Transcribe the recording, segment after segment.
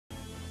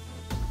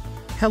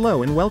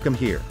Hello and welcome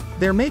here.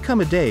 There may come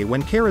a day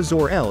when Kara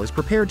Zor-El is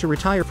prepared to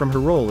retire from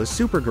her role as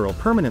Supergirl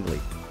permanently,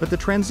 but the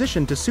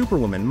transition to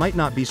Superwoman might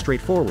not be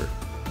straightforward.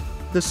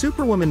 The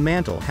Superwoman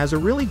mantle has a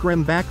really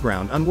grim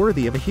background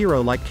unworthy of a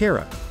hero like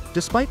Kara,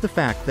 despite the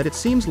fact that it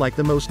seems like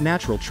the most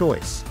natural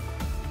choice.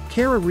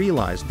 Kara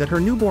realized that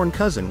her newborn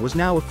cousin was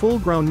now a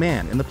full-grown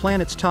man and the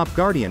planet's top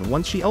guardian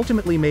once she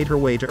ultimately made her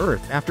way to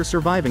Earth after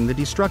surviving the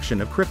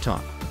destruction of Krypton.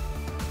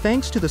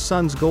 Thanks to the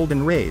sun's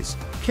golden rays,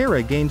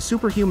 Kara gained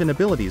superhuman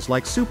abilities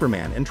like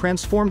Superman and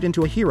transformed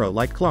into a hero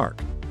like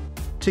Clark.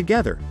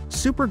 Together,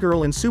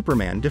 Supergirl and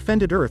Superman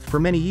defended Earth for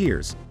many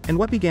years, and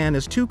what began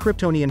as two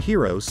Kryptonian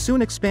heroes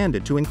soon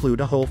expanded to include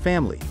a whole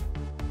family.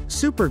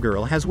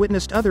 Supergirl has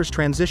witnessed others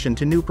transition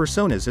to new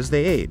personas as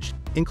they aged,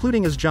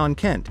 including as John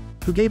Kent,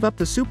 who gave up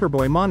the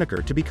Superboy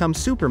moniker to become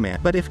Superman.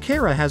 But if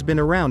Kara has been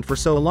around for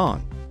so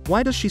long,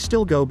 why does she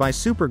still go by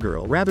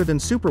Supergirl rather than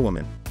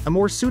Superwoman, a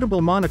more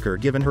suitable moniker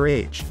given her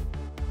age?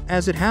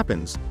 As it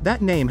happens,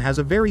 that name has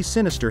a very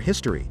sinister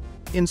history.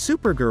 In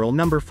Supergirl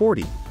number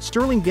 40,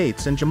 Sterling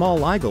Gates and Jamal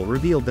Igle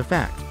revealed the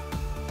fact.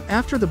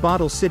 After the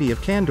bottle city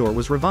of Kandor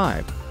was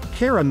revived,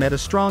 Kara met a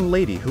strong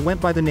lady who went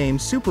by the name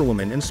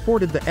Superwoman and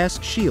sported the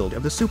shield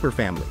of the Super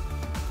family.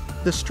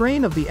 The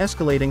strain of the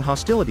escalating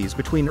hostilities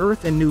between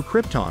Earth and New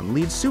Krypton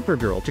leads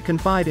Supergirl to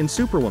confide in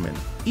Superwoman,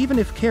 even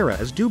if Kara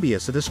is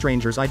dubious of the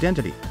stranger's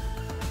identity.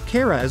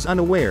 Kara is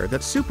unaware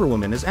that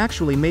Superwoman is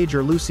actually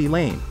Major Lucy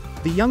Lane,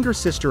 the younger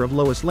sister of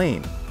Lois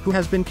Lane, who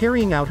has been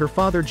carrying out her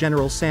father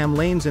General Sam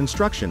Lane's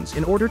instructions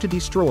in order to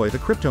destroy the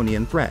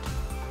Kryptonian threat.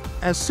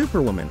 As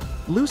Superwoman,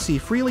 Lucy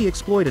freely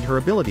exploited her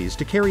abilities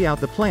to carry out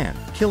the plan,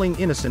 killing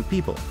innocent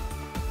people.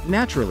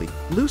 Naturally,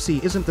 Lucy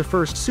isn't the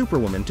first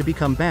Superwoman to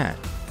become bad.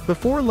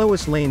 Before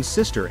Lois Lane's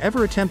sister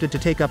ever attempted to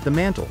take up the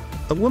mantle,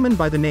 a woman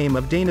by the name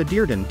of Dana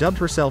Dearden dubbed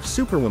herself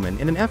Superwoman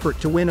in an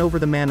effort to win over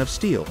the Man of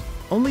Steel,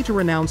 only to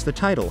renounce the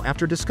title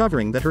after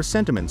discovering that her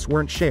sentiments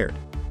weren't shared.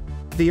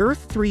 The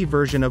Earth 3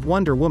 version of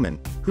Wonder Woman,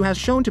 who has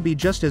shown to be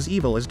just as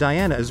evil as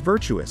Diana is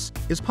virtuous,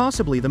 is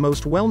possibly the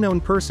most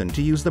well-known person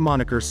to use the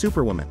moniker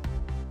Superwoman.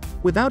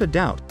 Without a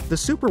doubt, the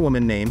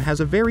Superwoman name has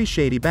a very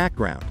shady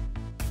background.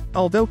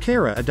 Although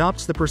Kara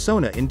adopts the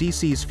persona in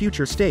DC's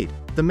future state,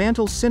 the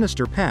mantle's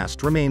sinister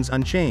past remains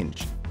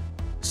unchanged.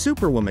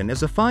 Superwoman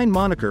is a fine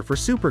moniker for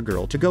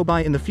Supergirl to go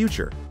by in the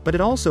future, but it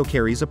also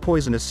carries a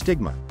poisonous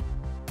stigma.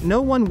 No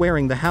one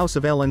wearing the House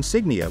of El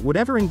insignia would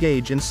ever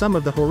engage in some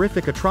of the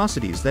horrific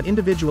atrocities that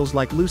individuals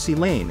like Lucy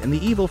Lane and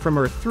the evil from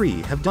Earth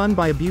 3 have done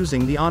by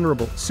abusing the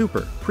honorable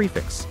super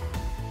prefix.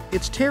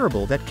 It's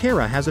terrible that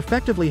Kara has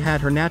effectively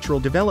had her natural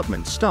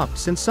development stopped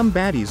since some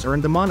baddies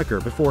earned the moniker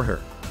before her.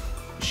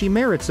 She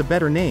merits a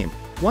better name,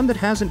 one that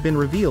hasn't been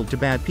revealed to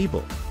bad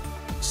people.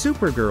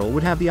 Supergirl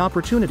would have the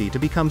opportunity to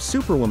become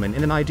Superwoman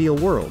in an ideal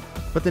world,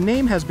 but the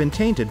name has been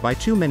tainted by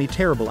too many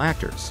terrible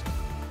actors.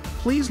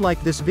 Please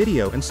like this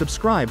video and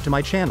subscribe to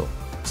my channel.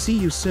 See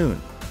you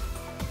soon.